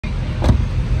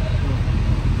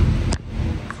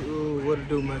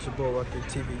do, man? It's your boy Rocket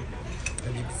TV.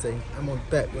 As you can see, I'm on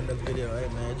back with another video,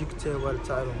 right, man? As you can tell by the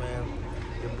title, man,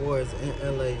 your boy is in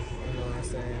LA, you know what I'm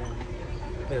saying?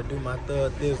 Better do my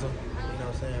thug thizzle, you know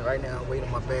what I'm saying? Right now, I'm waiting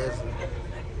on my bags.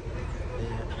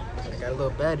 Yeah, I got a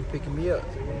little baddie picking me up,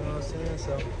 you know what I'm saying?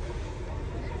 So,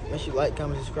 make sure you like,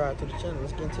 comment, subscribe to the channel.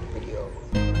 Let's get into the video.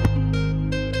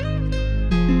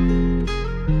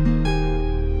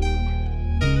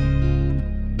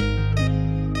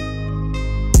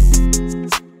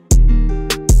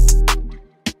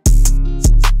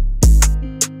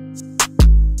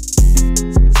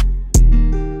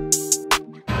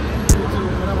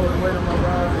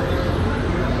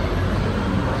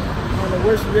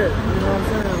 Where she at? You know what I'm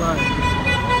saying? Like,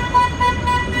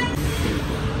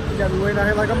 you got me waiting out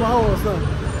here like I'm a hoe or something.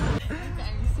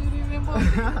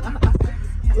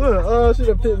 Look, she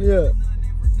done picked me up.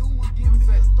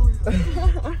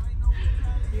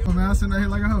 Oh man, I'm sitting out here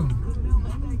like a hoe.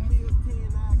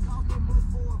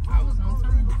 I was on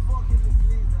time.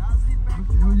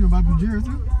 Okay, you about some jewelry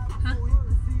too?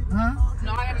 Huh?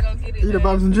 No, I gotta go get it. You done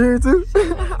bought some jewelry too?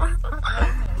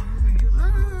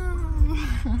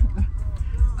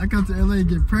 I come to LA and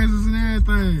get presents and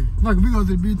everything. Look, we go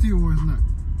to the BT Awards tonight.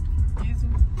 Yes,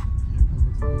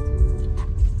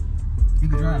 you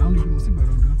can drive. I don't need to put my seatbelt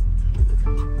on, though.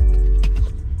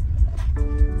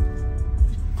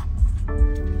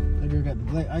 That girl got the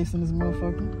black ice in this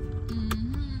motherfucker.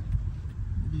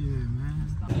 Yeah, man.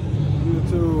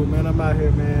 YouTube, man. I'm out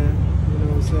here, man. You know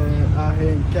what I'm saying? Out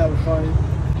here in California.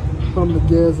 Pumping the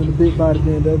gas in the big body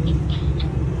BMW.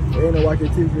 There ain't no Rocket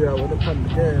TV out with them pumping the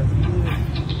gas.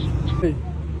 Hey,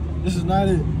 this is not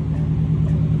it.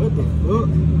 What the fuck?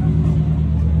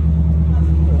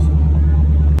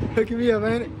 Hooking me up,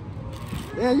 ain't it?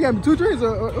 Damn, you got me 2 drinks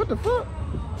or what the fuck?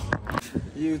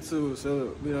 You too,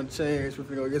 so we done changed. We're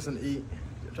finna go get something to eat.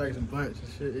 Try to get some lunch and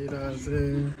shit, you know what I'm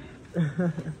saying?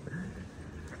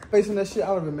 Facing that shit, I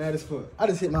would've been mad as fuck. I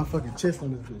just hit my fucking chest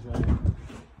on this bitch, right?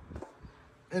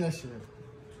 And that shit.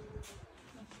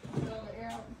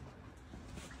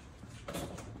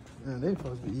 Man, they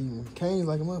supposed to be eating canes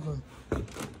like a motherfucker.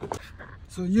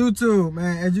 So YouTube,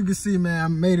 man, as you can see, man, I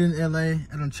made it in LA.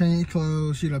 I done changed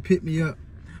clothes. She done picked me up.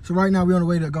 So right now we on the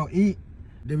way to go eat.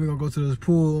 Then we're gonna go to this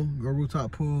pool, go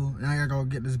rooftop pool. And I gotta go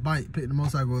get this bike, pick the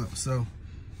motorcycle up. So,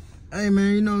 hey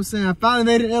man, you know what I'm saying? I finally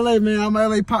made it in LA, man. I'm my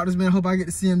LA partners, man. Hope I get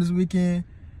to see him this weekend.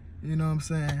 You know what I'm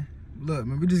saying? Look,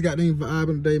 man, we just got them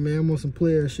vibing today, man. I'm on some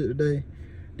player shit today.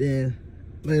 Then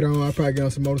later on, I'll probably get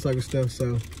on some motorcycle stuff.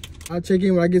 So I'll check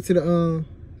in when I get to the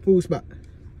pool spot.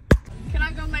 Can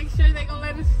I go make sure they gonna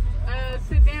let us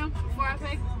sit down before I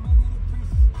pay?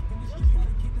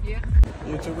 Yeah.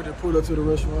 You took me to pull up to the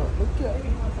restaurant. Okay.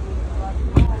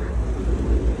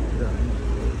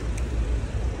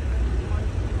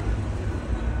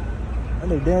 I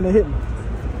think down there hit me.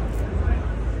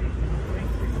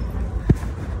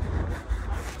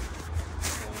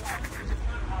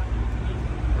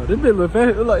 Oh, this bitch look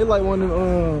fancy. It's like one of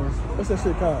them, what's that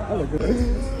shit called? I look good.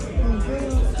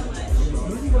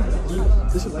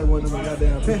 This is like one of them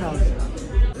goddamn penthouses.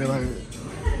 They're like,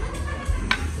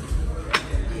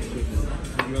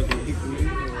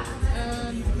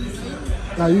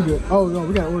 nah, you good. Oh no,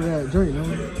 we gotta order that drink, no?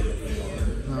 No.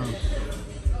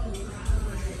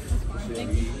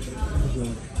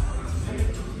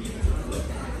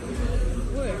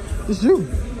 What? It's you.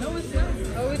 No, it's not.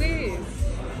 Oh, it is.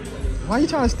 Why you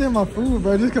trying to steal my food,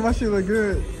 bro? Just cause my shit look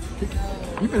good.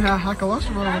 You can have high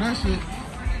cholesterol with that shit.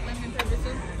 Lemon pepper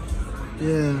soup.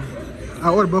 Yeah. I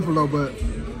ordered buffalo, but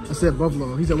I said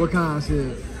buffalo. He said, what kind? I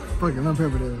said, fucking lemon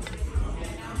pepper there.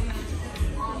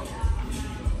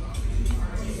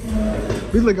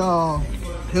 We look all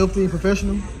healthy and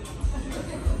professional.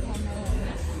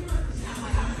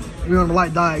 We on the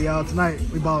light diet, y'all. Tonight,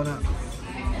 we balling out.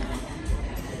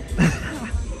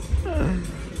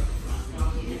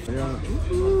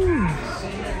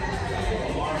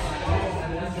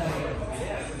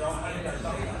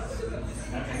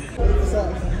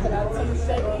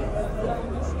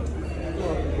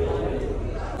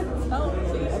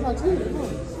 I'm not too. Come on.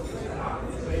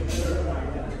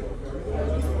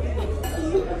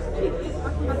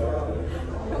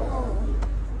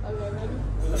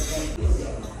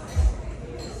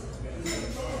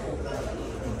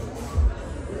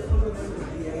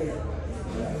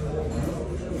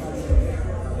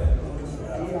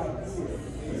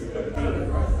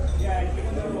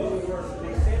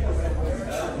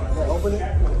 Open it.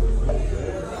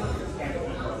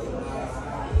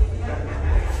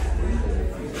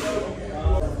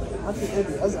 I think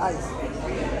that's ice.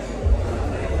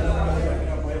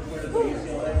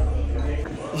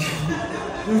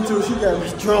 You too, she got me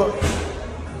drunk.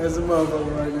 That's a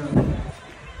motherfucker right now.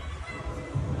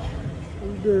 You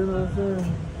good, you know what I'm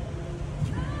saying?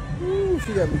 Ooh,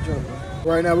 she got me jumping.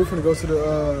 Right now, we're finna go to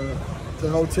the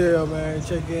hotel, man.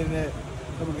 Check in at.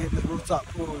 I'm gonna get this rooftop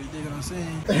pool. You dig what I'm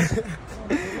saying?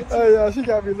 Oh yeah, she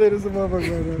got me lit as a motherfucker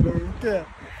right now, though. Yeah.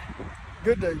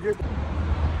 Good day, good day.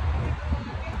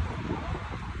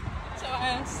 So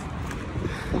ass.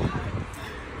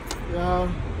 Y'all,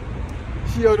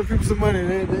 she owed the people some money.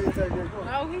 They take it.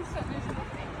 No, he said this.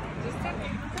 Just tip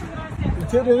it. You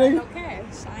tip the nigga? No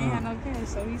cash. I ain't had no cash,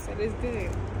 so he said it's good.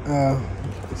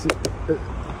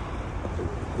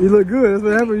 You look good. That's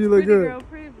what happened. You look Pretty good. girl,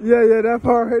 pretty. Yeah, that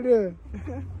part right there.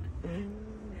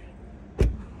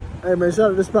 Hey man, shout out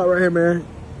to this spot right here, man.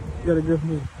 You got a good for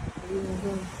me.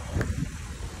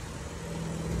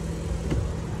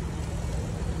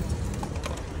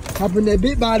 Hop in that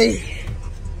big body.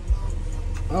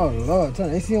 Oh Lord,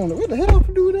 turn AC on. What the hell I'm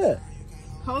gonna do with that?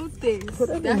 Hold this. Put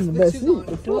that That's in the what back you seat.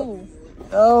 gonna do.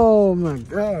 Oh my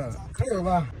God. Clear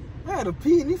my. I had to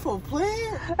pee and these folks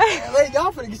playing. Like,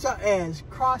 y'all finna get your ass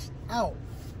crushed out.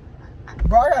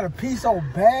 Bro, I gotta pee so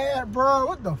bad, bro.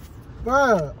 What the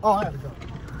bro? Oh, I had to go.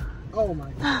 Oh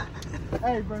my God.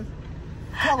 Hey, bro.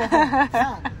 Come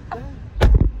on.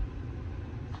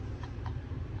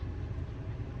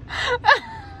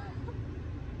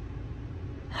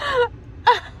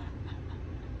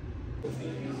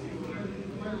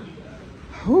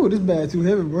 Ooh, this bag too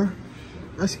heavy, bro.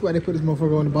 I see why they put this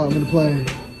motherfucker on the bottom of the plane.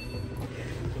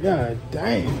 God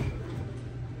damn.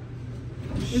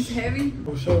 It's heavy.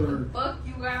 Oh, shoulder. Fuck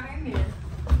you got in there.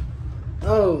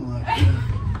 Oh my God.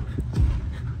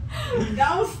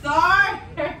 Don't start.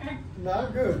 Nah,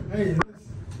 I'm good. Hey,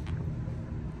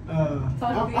 I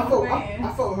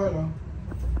fought her though.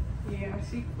 Yeah,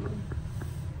 she cool.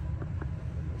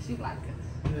 She like us.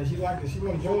 Yeah, she like it. She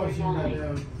want to join. She got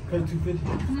pay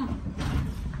 $250. Come on.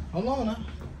 Hold on now.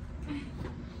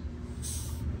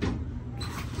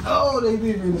 Oh, they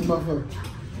leave me in this motherfucker.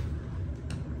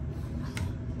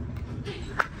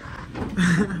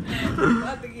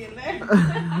 About to get left.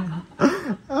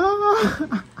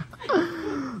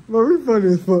 Bro, we funny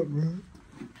as fuck, bro.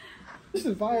 This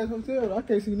is fire hotel. I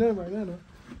can't see nothing right now, though.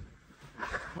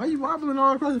 Why you wobbling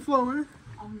all across the floor, man?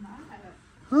 I'm not.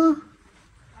 Huh?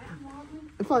 I'm wobbling.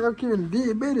 It's like I'm carrying a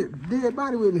dead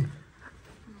body with me.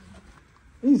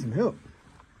 I need some help.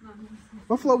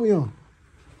 What floor we on?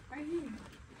 Right here.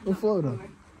 What floor, though?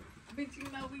 Bitch, you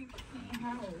know we can't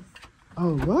house.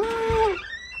 Oh, what?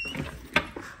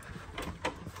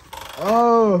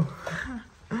 Oh.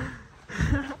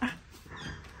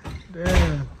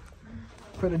 Damn.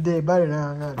 Put a dead body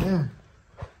down, goddamn.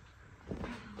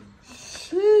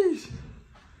 Sheesh.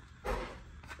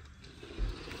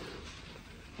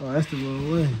 Oh, that's the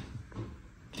wrong way.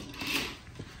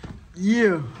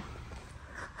 Yeah.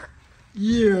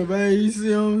 Yeah, man, you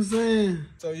see what I'm saying?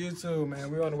 So YouTube,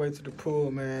 man, we're on the way to the pool,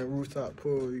 man, rooftop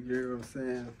pool, you get what I'm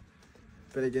saying?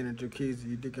 Better get in Jacuzzi,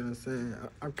 you dig what I'm saying?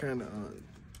 I'm kind of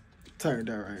turned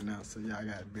out right now, so y'all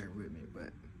gotta bear with me,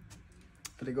 but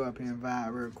better go up here and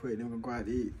vibe real quick, then we'll go out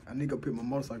to eat. I need to go pick my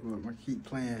motorcycle up, I keep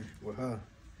playing with her.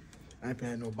 I ain't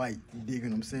had no bike, you dig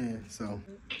what I'm saying? So.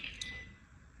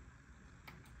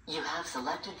 You have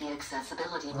selected the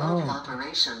accessibility mode of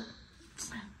operation.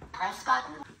 Press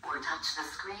button or touch the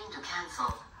screen to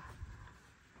cancel.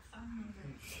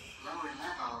 Lower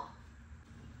level.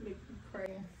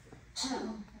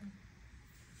 2.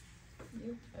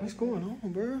 What's going on,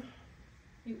 bro?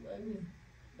 You ugly.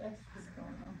 That's what's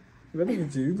going on. Look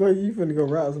at you. You finna go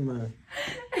rob somebody.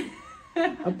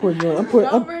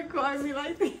 Don't record me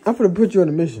like this. I'm finna put you on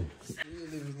a mission.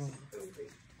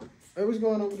 Hey, what's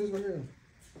going on with this right here?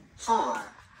 4.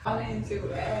 All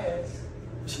into ass.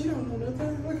 She don't know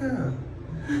nothing. Look at her.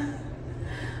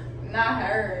 Not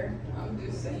her. I'm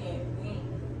just saying.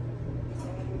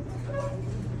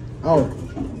 Oh,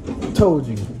 told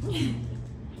you.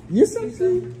 You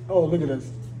see? Oh, look at us.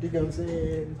 You know what I'm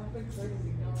saying?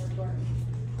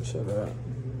 Shut up.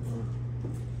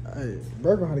 Hey,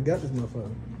 Burger how to got this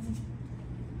motherfucker.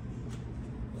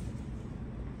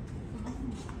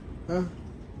 Huh?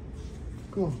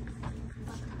 Come on.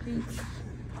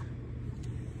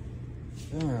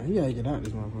 Yeah, you gotta get out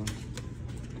this motherfucker.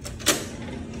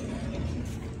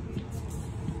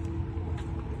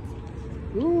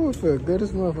 Ooh, it feel good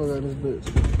as motherfucker out this bitch.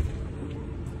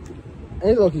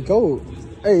 Ain't low-key cold.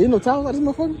 Hey, you know towels like this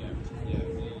motherfucker?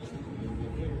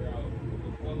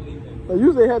 Like,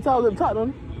 usually they have towels at the top,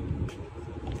 don't they?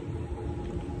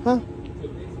 Huh?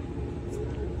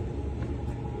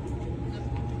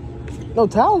 No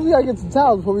towels? We gotta get some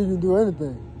towels before we can do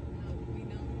anything.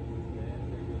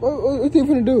 What you think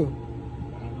we're gonna do?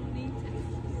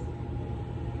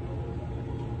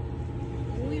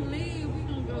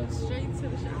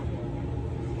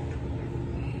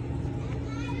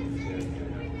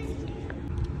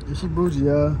 She bougie,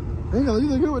 y'all. You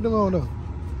look good with them on though.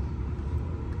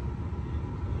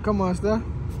 Come on, Steph.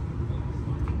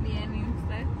 Yeah, I need to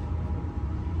say.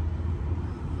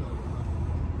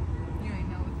 You ain't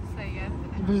know what to say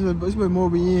yesterday. It's been more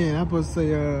be in. I'm supposed to say,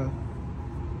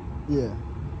 yeah.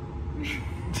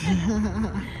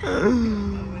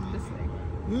 What to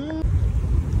say.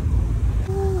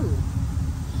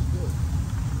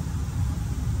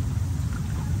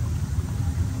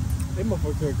 They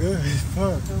motherfuckers are good as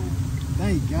fuck.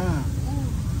 Thank God.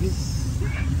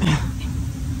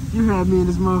 You had me in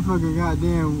this motherfucker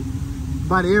goddamn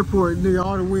by the airport, nigga,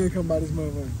 all the wind come by this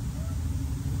motherfucker.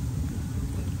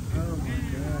 Oh my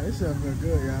God, this stuff feel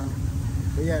good, y'all.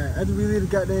 But yeah, after we leave the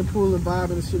goddamn pool and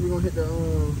vibe and shit, we gonna hit the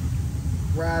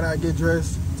ride out, get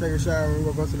dressed, take a shower, and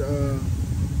we're gonna go to the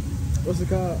what's it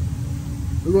called?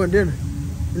 We're going to dinner.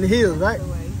 In the hills, right?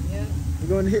 Yep.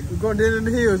 We're going dinner in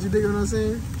the hills, you dig what I'm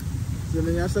saying? So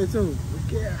then y'all stay tuned.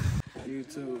 Yeah.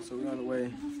 YouTube, so we're on the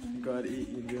way. We gotta eat,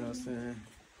 you know what I'm saying?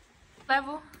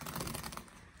 Level.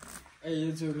 Hey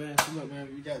YouTube, man, so look, man,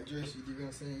 we got dressed, you know what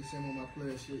I'm saying? You seen all my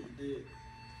player shit, you did.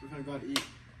 We're gonna go to eat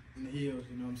in the hills,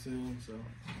 you know what I'm saying? So,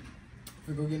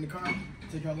 we go get in the car,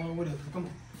 take y'all along with us. Come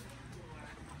on.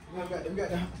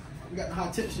 We got the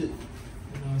hot tip shit. You know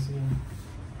what I'm saying?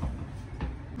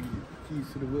 Keys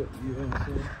to the whip, you know what I'm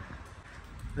saying?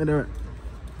 Hey there.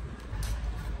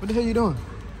 What the hell you doing?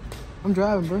 I'm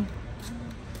driving, bro.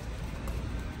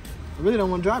 I really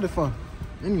don't want to drive this far.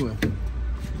 Anyway.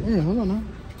 Yeah, hold on now.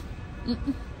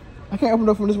 I can't open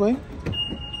the door from this way.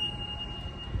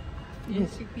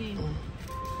 Yes, you can.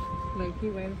 Look, he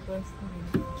waiting for us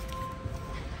to leave.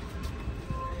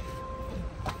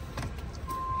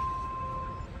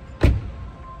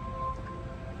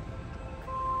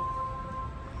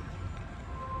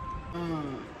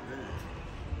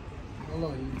 Hold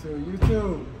on,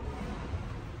 YouTube.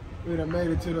 We done made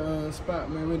it to the spot,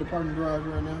 man. We're in the parking garage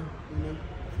right now, you know.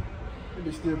 It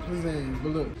be still pleasant, but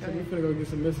look, so we finna go get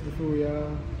some Mexican food,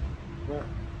 y'all. Right?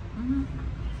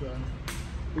 So,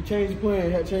 we changed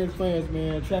plans,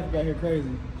 man. Traffic out here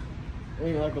crazy. It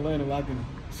ain't like Atlanta where I can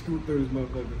scoot through this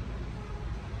motherfucker.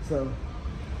 So,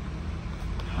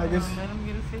 I guess. Let him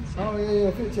get a fit check. Oh,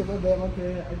 yeah, fit check, my bad.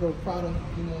 I go Prada,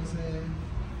 you know what I'm saying?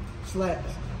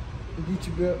 Slacks, the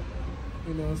Gucci belt,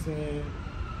 you know what I'm saying?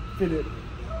 Fitted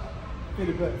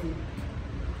back too.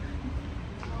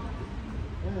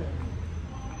 Yeah.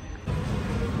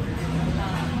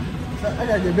 I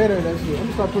gotta get better at that shit. I'm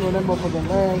gonna start putting on that motherfucking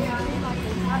last.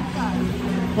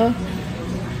 Huh?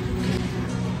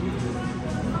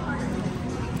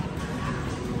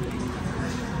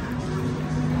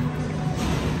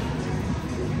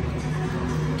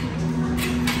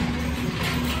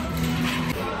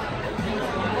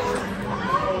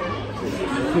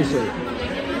 Appreciate it.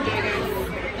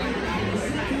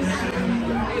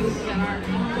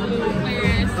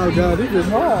 Oh God, this is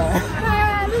hard.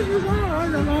 This is hard.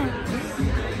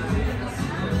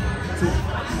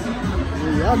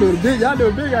 Y'all do it big out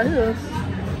here.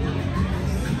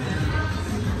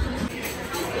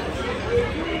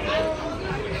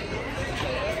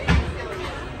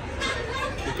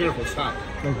 Be careful, stop.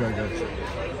 Okay, gotcha.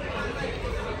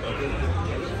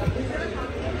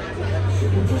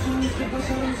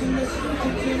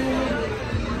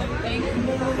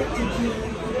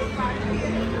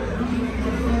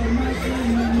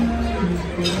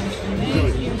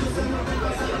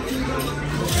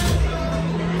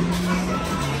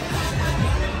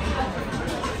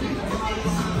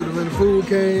 When the food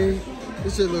came,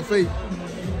 this shit look fake.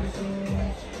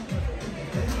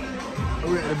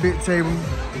 We're at the big table.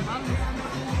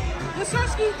 What's your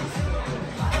ski?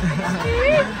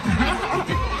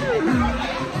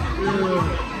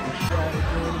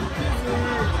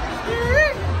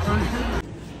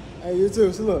 Hey, you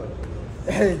too. So look,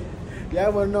 hey,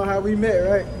 y'all want to know how we met,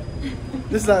 right?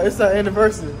 It's our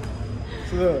anniversary.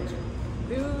 So look.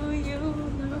 Do you know?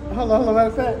 Hold on. Matter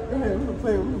of fact, go ahead. We can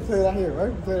play it out here, right?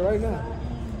 We can play it right now.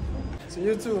 So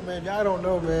you too, man. Y'all don't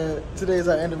know, man. Today's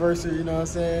our anniversary. You know what I'm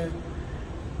saying?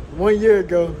 1 year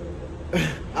ago,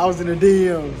 I was in the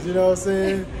DMs. You know what I'm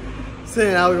saying?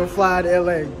 Saying I was gonna fly to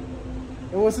LA.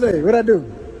 And what's today? What'd I do?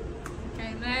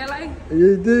 Came to LA?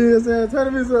 You did, you know what I'm saying? Turn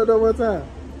the music up one time.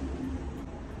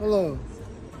 Hello.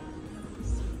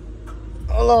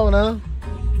 Hold on now.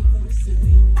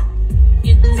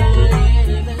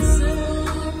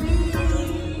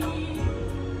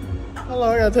 Hello,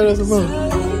 I gotta turn this up.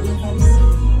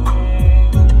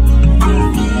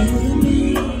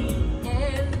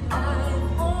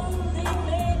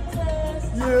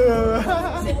 Yeah.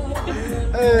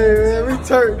 Hey man, we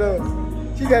turned up.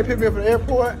 She gotta pick me up from the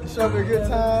airport, show me a good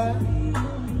time.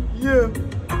 Yeah.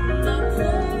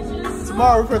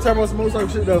 Tomorrow we're gonna turn on some motorcycle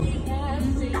shit though.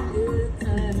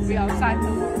 We outside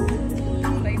tomorrow.